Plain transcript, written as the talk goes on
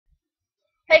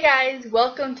Hey guys,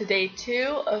 welcome to day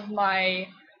 2 of my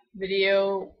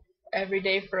video every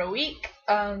day for a week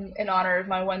in honor of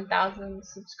my 1,000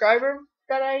 subscriber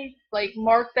that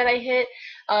mark that I hit.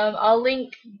 I'll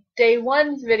link day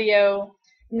 1's video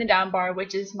in the down bar,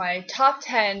 which is my top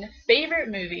 10 favorite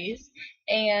movies,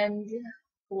 and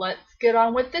let's get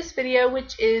on with this video,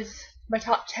 which is my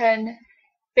top 10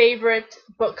 favorite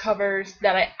book covers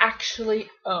that I actually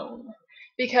own.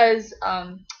 Because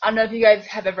I don't know if you guys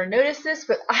have ever noticed this,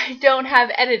 but I don't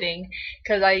have editing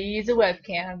because I use a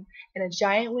webcam and a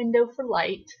giant window for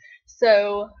light.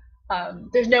 So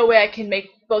there's no way I can make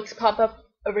books pop up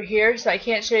over here, so I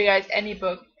can't show you guys any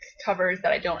book covers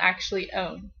that I don't actually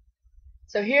own.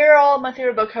 So here are all my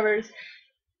favorite book covers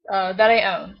that I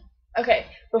own. Okay,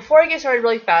 before I get started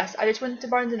really fast, I just went to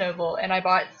Barnes & Noble and I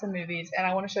bought some movies, and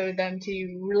I want to show them to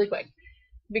you really quick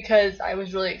because I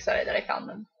was really excited that I found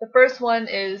them. The first one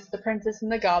is The Princess and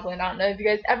the Goblin. I don't know if you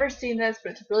guys ever seen this,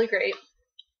 but it's really great.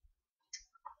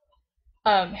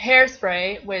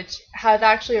 Hairspray, which has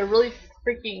actually a really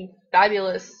freaking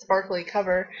fabulous sparkly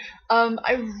cover.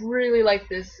 I really like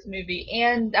this movie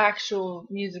and the actual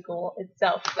musical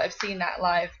itself, because I've seen that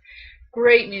live.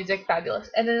 Great music, fabulous.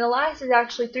 And then the last is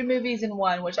actually 3 movies in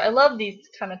one, which I love these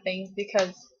kind of things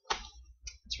because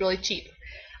it's really cheap.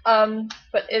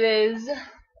 But it is,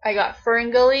 I got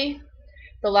Ferngully,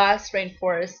 The Last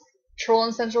Rainforest, Troll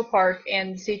in Central Park,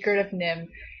 and The Secret of Nim.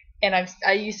 And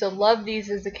I used to love these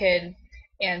as a kid,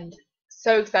 and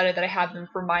so excited that I have them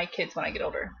for my kids when I get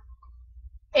older.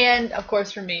 And, of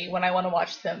course, for me when I want to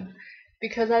watch them,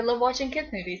 because I love watching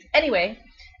kids' movies. Anyway,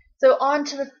 so on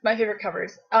to my favorite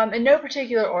covers. In no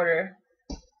particular order.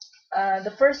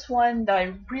 The first one that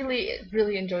I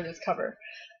really enjoy this cover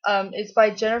is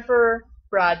by Jennifer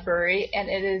Bradbury, and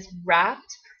it is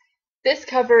wrapped. This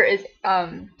cover is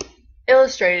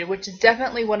illustrated, which is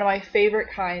definitely one of my favorite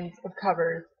kinds of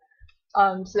covers.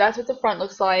 So that's what the front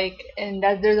looks like, and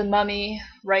there's a mummy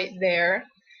right there.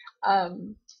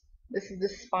 This is the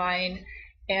spine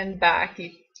and back.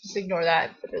 You just ignore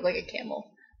that, but there's like a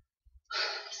camel.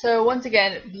 So once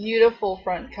again, beautiful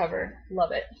front cover.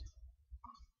 Love it.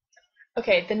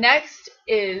 Okay, the next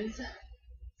is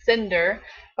Cinder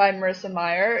by Marissa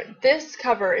Meyer. This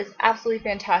cover is absolutely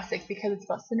fantastic because it's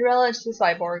about Cinderella and she's a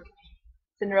cyborg.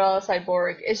 Cinderella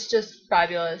cyborg. It's just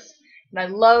fabulous. And I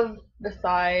love the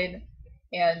side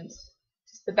and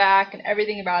just the back and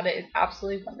everything about it is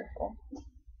absolutely wonderful.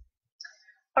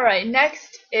 Alright,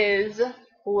 next is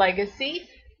Legacy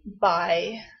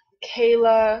by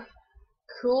Kayla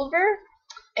Culver.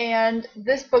 And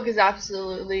this book is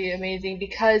absolutely amazing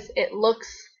because it looks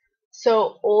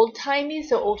so old-timey,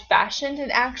 so old-fashioned,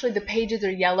 and actually the pages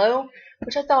are yellow,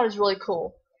 which I thought was really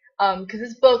cool. Because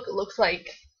this book looks like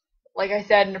I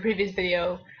said in a previous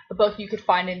video, a book you could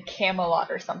find in Camelot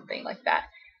or something like that.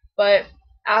 But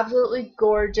absolutely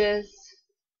gorgeous,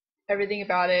 everything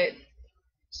about it,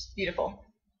 just beautiful.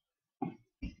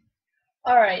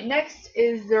 Alright, next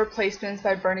is The Replacements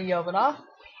by Brenna Jovanoff.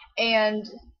 And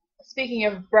speaking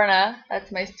of Brenna,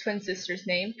 that's my twin sister's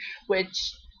name,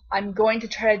 which I'm going to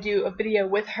try to do a video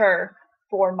with her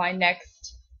for my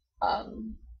next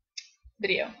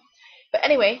video. But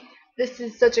anyway, this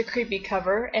is such a creepy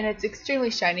cover, and it's extremely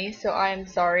shiny, so I'm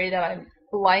sorry that I'm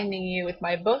blinding you with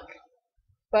my book.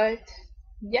 But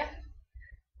yeah,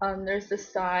 there's the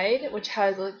side, which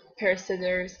has a pair of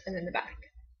scissors, and then the back.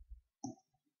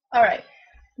 Alright,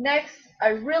 next,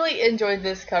 I really enjoyed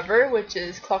this cover, which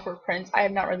is Clockwork Prince. I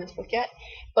have not read this book yet,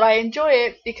 but I enjoy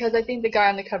it because I think the guy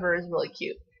on the cover is really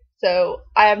cute. So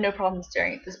I have no problem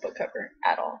staring at this book cover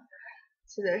at all.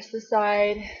 So there's the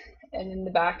side, and then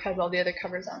the back has all the other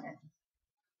covers on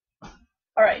it.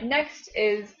 Alright, next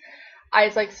is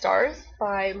Eyes Like Stars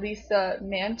by Lisa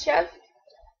Manchev.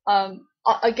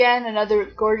 Again, another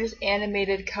gorgeous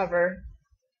animated cover,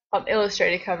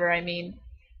 illustrated cover, I mean.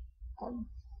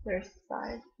 There's the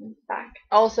side and the back.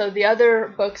 Also, the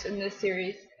other books in this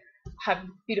series have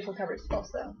beautiful covers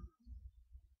also.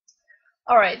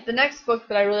 Alright, the next book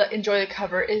that I really enjoy the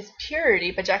cover is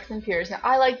Purity by Jackson Pierce. Now,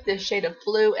 I like this shade of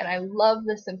blue, and I love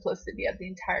the simplicity of the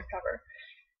entire cover.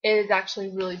 It is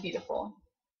actually really beautiful.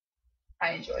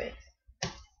 I enjoy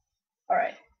it.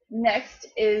 Alright, next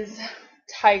is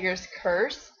Tiger's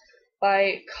Curse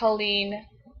by Colleen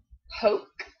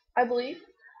Hoke, I believe.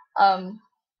 I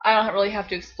don't really have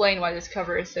to explain why this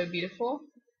cover is so beautiful.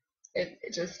 It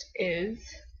just is.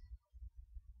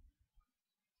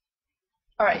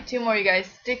 Alright, 2 more, you guys.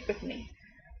 Stick with me.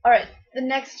 Alright, the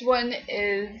next one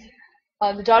is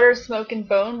The Daughter of Smoke and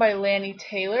Bone by Lanny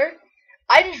Taylor.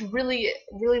 I just really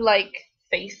like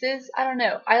faces. I don't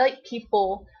know. I like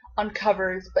people on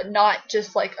covers, but not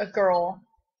just like a girl,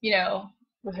 you know,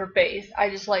 with her face. I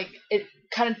just like it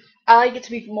kind of, I like it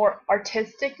to be more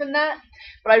artistic than that,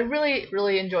 but I really,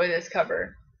 really enjoy this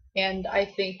cover. And I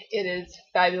think it is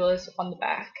fabulous on the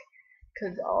back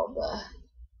because all the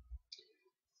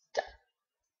stuff.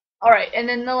 Alright, and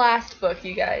then the last book,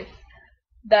 you guys,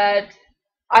 that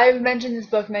I've mentioned this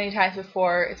book many times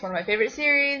before. It's one of my favorite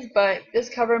series, but this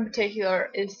cover in particular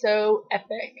is so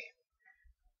epic.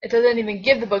 It doesn't even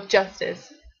give the book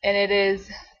justice, and it is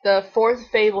the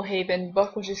fourth Fablehaven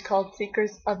book, which is called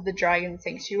Secrets of the Dragon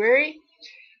Sanctuary,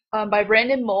 by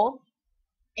Brandon Mull.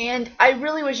 And I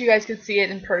really wish you guys could see it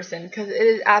in person because it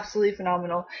is absolutely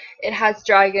phenomenal. It has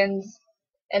dragons,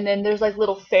 and then there's like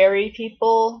little fairy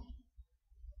people,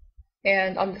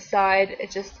 and on the side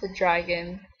it's just the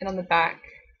dragon, and on the back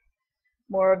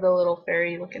more of the little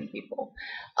fairy looking people.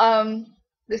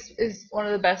 This is one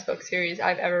of the best book series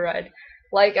I've ever read.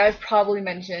 Like I've probably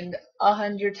mentioned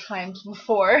 100 times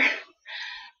before.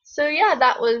 So yeah,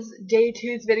 that was day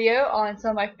two's video on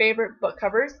some of my favorite book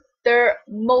covers. There are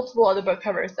multiple other book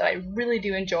covers that I really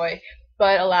do enjoy,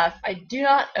 but alas, I do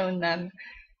not own them,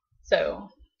 so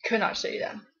could not show you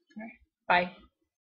them. All right, bye.